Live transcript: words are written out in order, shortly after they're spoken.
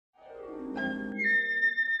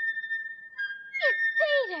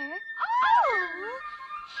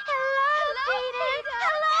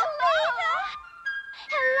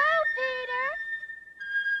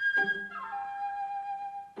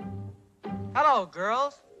Hello,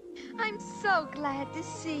 girls. I'm so glad to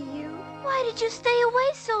see you. Why did you stay away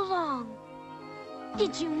so long?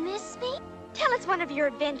 Did you miss me? Tell us one of your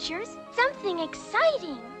adventures. Something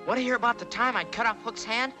exciting. Want to hear about the time I cut off Hook's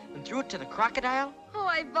hand and threw it to the crocodile? Oh,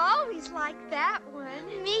 I've always liked that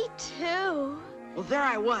one. Me too. Well, there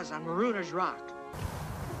I was on Marooner's Rock.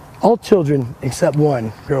 All children, except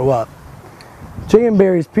one, grow up. J.M.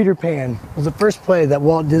 Barrie's Peter Pan was the first play that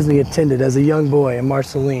Walt Disney attended as a young boy in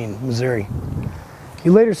Marcelline, Missouri. He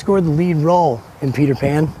later scored the lead role in Peter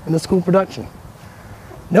Pan in the school production.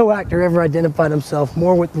 No actor ever identified himself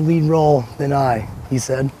more with the lead role than I, he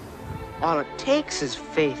said. All it takes is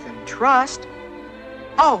faith and trust.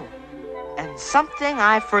 Oh, and something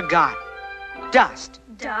I forgot. Dust.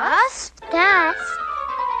 Dust? Dust?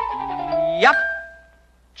 Yup.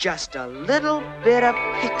 Just a little bit of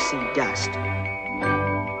pixie dust.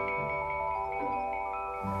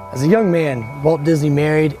 As a young man, Walt Disney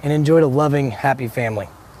married and enjoyed a loving, happy family.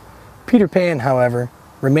 Peter Pan, however,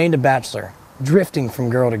 remained a bachelor, drifting from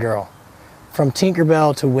girl to girl, from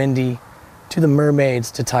Tinkerbell to Wendy, to the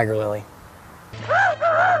Mermaids to Tiger Lily. Peter!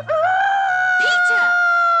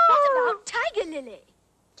 What about Tiger Lily?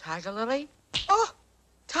 Tiger Lily? Oh,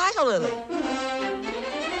 Tiger Lily.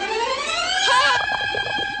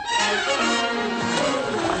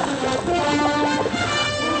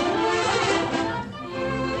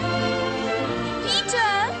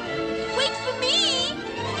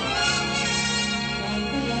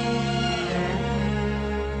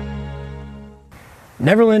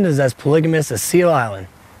 Neverland is as polygamous as Seal Island,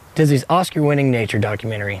 Disney's Oscar-winning nature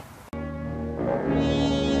documentary.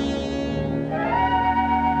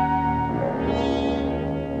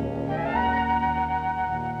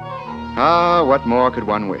 Ah, what more could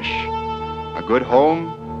one wish? A good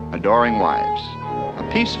home, adoring wives, a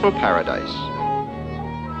peaceful paradise.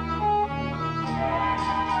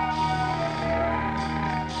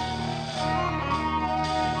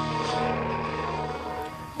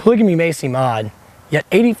 Polygamy may seem odd, yet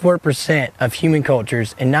 84% of human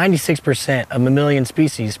cultures and 96% of mammalian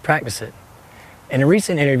species practice it. In a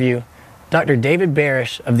recent interview, Dr. David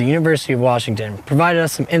Barash of the University of Washington provided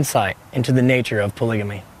us some insight into the nature of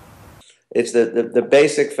polygamy. It's the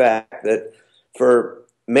basic fact that for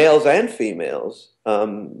males and females,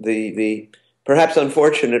 the perhaps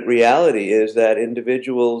unfortunate reality is that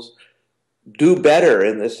individuals do better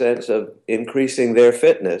in the sense of increasing their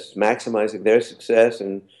fitness, maximizing their success,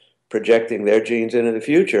 and projecting their genes into the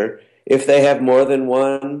future if they have more than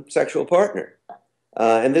one sexual partner.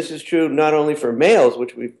 And this is true not only for males,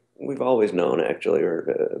 which we've always known actually,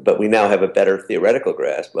 but we now have a better theoretical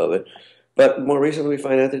grasp of it. But more recently, we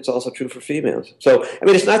find out that it's also true for females. So, I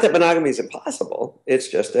mean, it's not that monogamy is impossible. It's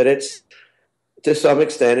just that it's, to some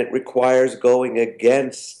extent, it requires going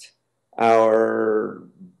against our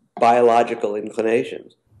biological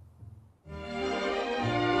inclinations.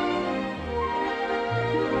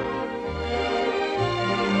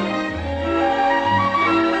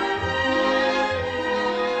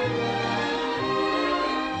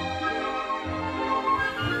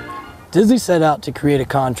 Disney set out to create a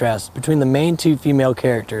contrast between the main two female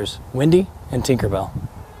characters, Wendy and Tinkerbell.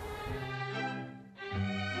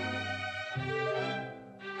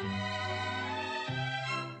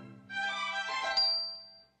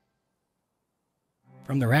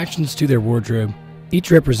 From their actions to their wardrobe,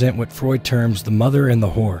 each represent what Freud terms the mother and the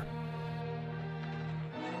whore.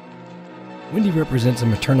 Wendy represents a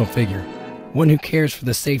maternal figure, one who cares for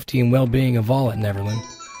the safety and well-being of all at Neverland,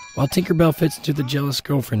 while Tinkerbell fits into the jealous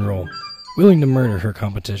girlfriend role, willing to murder her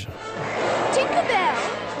competition. Tinkerbell!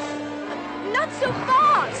 Not so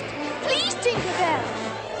fast! Please, Tinkerbell!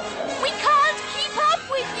 We can't keep up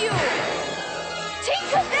with you!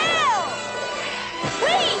 Tinkerbell!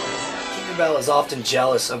 Please! Tinkerbell is often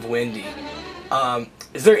jealous of Wendy.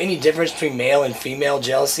 Is there any difference between male and female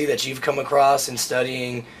jealousy that you've come across in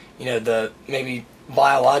studying, maybe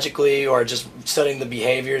biologically or just studying the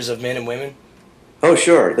behaviors of men and women? Oh,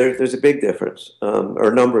 sure. There's a big difference,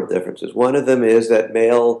 or a number of differences. One of them is that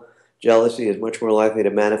male jealousy is much more likely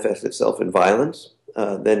to manifest itself in violence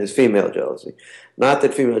than is female jealousy. Not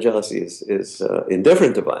that female jealousy is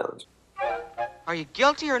indifferent to violence. Are you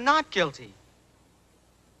guilty or not guilty?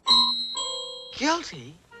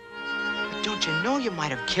 Guilty? But don't you know you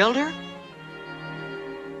might have killed her?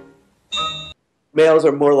 Males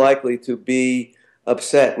are more likely to be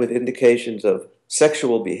upset with indications of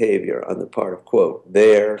sexual behavior on the part of, quote,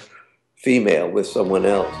 their female with someone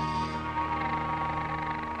else.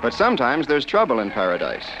 But sometimes there's trouble in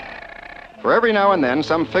paradise. For every now and then,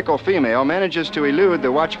 some fickle female manages to elude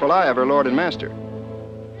the watchful eye of her lord and master.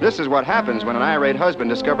 This is what happens when an irate husband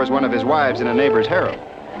discovers one of his wives in a neighbor's harem.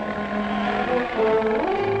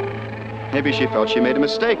 Maybe she felt she made a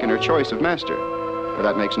mistake in her choice of master, but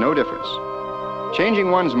that makes no difference. Changing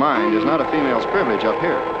one's mind is not a female's privilege up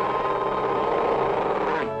here.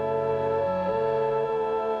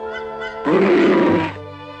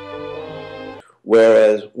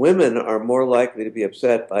 Whereas women are more likely to be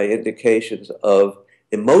upset by indications of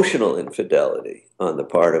emotional infidelity on the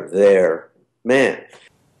part of their man.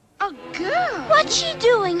 A girl? What's she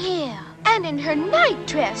doing here? And in her night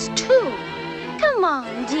dress, too. Come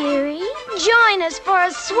on, dearie. Join us for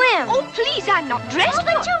a swim. Oh, please, I'm not dressed. Oh,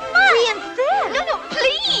 but you must. Free and thin. No,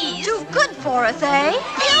 please. Too good for us, eh?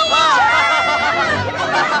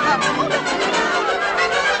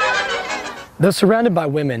 Though surrounded by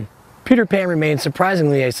women, Peter Pan remains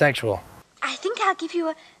surprisingly asexual. I think I'll give you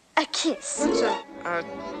a kiss. What's a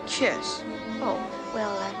kiss? Oh,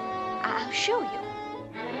 well, I'll show you.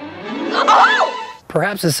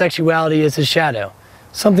 Perhaps his sexuality is his shadow,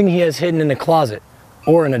 something he has hidden in a closet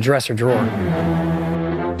or in a dresser drawer.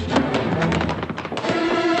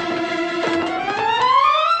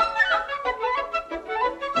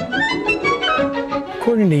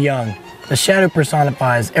 According to Jung, the shadow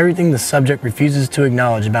personifies everything the subject refuses to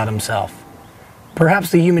acknowledge about himself.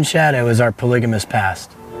 Perhaps the human shadow is our polygamous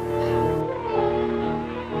past.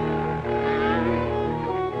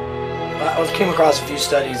 I came across a few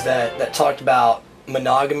studies that talked about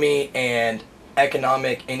monogamy and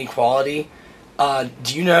economic inequality. Do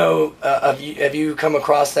you know, have you come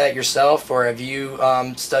across that yourself, or have you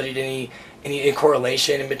studied any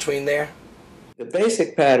correlation in between there? The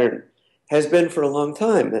basic pattern has been for a long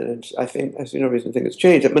time, and I see no reason to think it's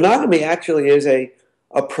changed. That monogamy actually is a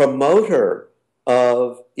promoter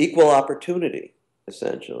of equal opportunity,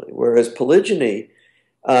 essentially, whereas polygyny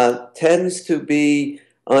tends to be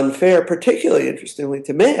unfair, particularly, interestingly,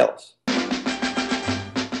 to males.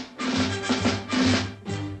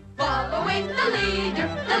 Following the leader,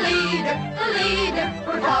 the leader, the leader.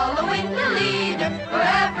 We're following the leader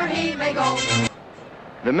wherever he may go.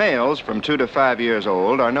 The males from 2 to 5 years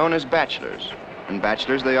old are known as bachelors, and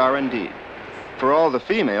bachelors they are indeed. For all the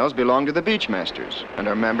females belong to the beachmasters and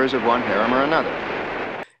are members of one harem or another.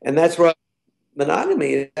 And that's why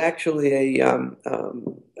monogamy is actually a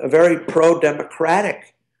very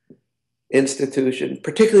pro-democratic institution,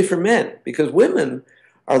 particularly for men, because women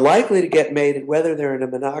are likely to get mated whether they're in a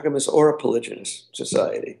monogamous or a polygynous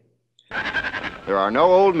society. There are no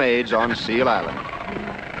old maids on Seal Island.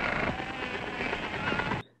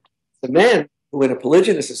 The men who in a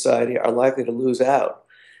polygynous society are likely to lose out,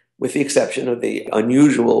 with the exception of the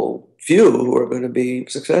unusual few who are going to be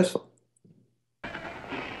successful.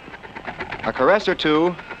 A caress or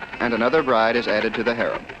two, and another bride is added to the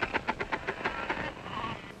harem.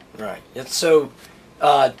 Right. So,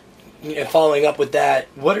 following up with that,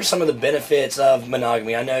 what are some of the benefits of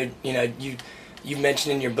monogamy? I know you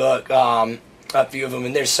mentioned in your book a few of them,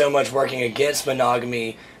 and there's so much working against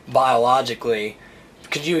monogamy biologically.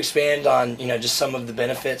 Could you expand on just some of the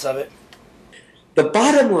benefits of it? The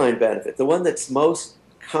bottom line benefit, the one that's most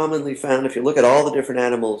commonly found if you look at all the different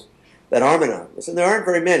animals that are monogamous, and there aren't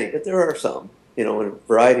very many, but there are some, in a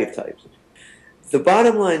variety of types. The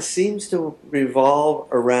bottom line seems to revolve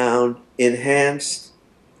around enhanced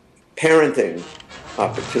parenting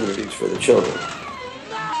opportunities for the children.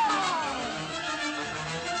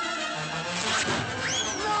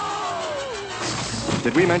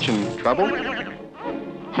 Did we mention trouble?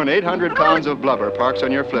 When 800 pounds of blubber parks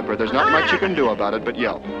on your flipper, there's not much you can do about it but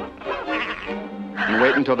yelp. And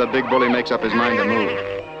wait until the big bully makes up his mind to move.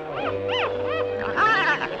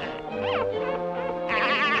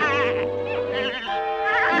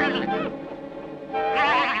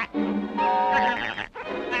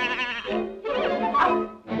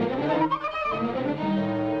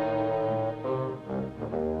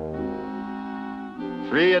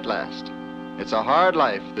 Free at last. It's a hard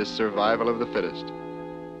life, this survival of the fittest.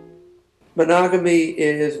 Monogamy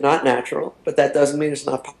is not natural, but that doesn't mean it's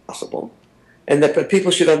not possible. And that people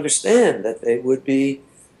should understand that they would be,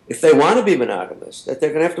 if they want to be monogamous, that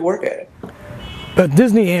they're going to have to work at it. Both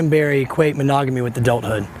Disney and Barrie equate monogamy with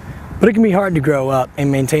adulthood, but it can be hard to grow up and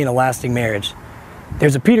maintain a lasting marriage.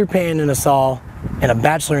 There's a Peter Pan in us all, and a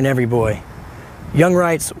bachelor in every boy. Jung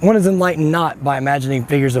writes, one is enlightened not by imagining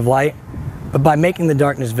figures of light, but by making the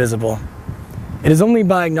darkness visible. It is only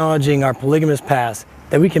by acknowledging our polygamous past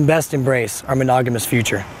that we can best embrace our monogamous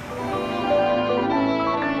future.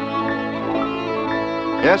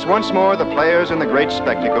 Yes, once more the players in the great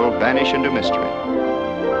spectacle vanish into mystery.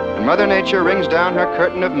 And Mother Nature rings down her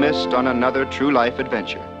curtain of mist on another true life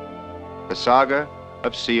adventure, the saga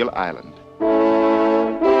of Seal Island.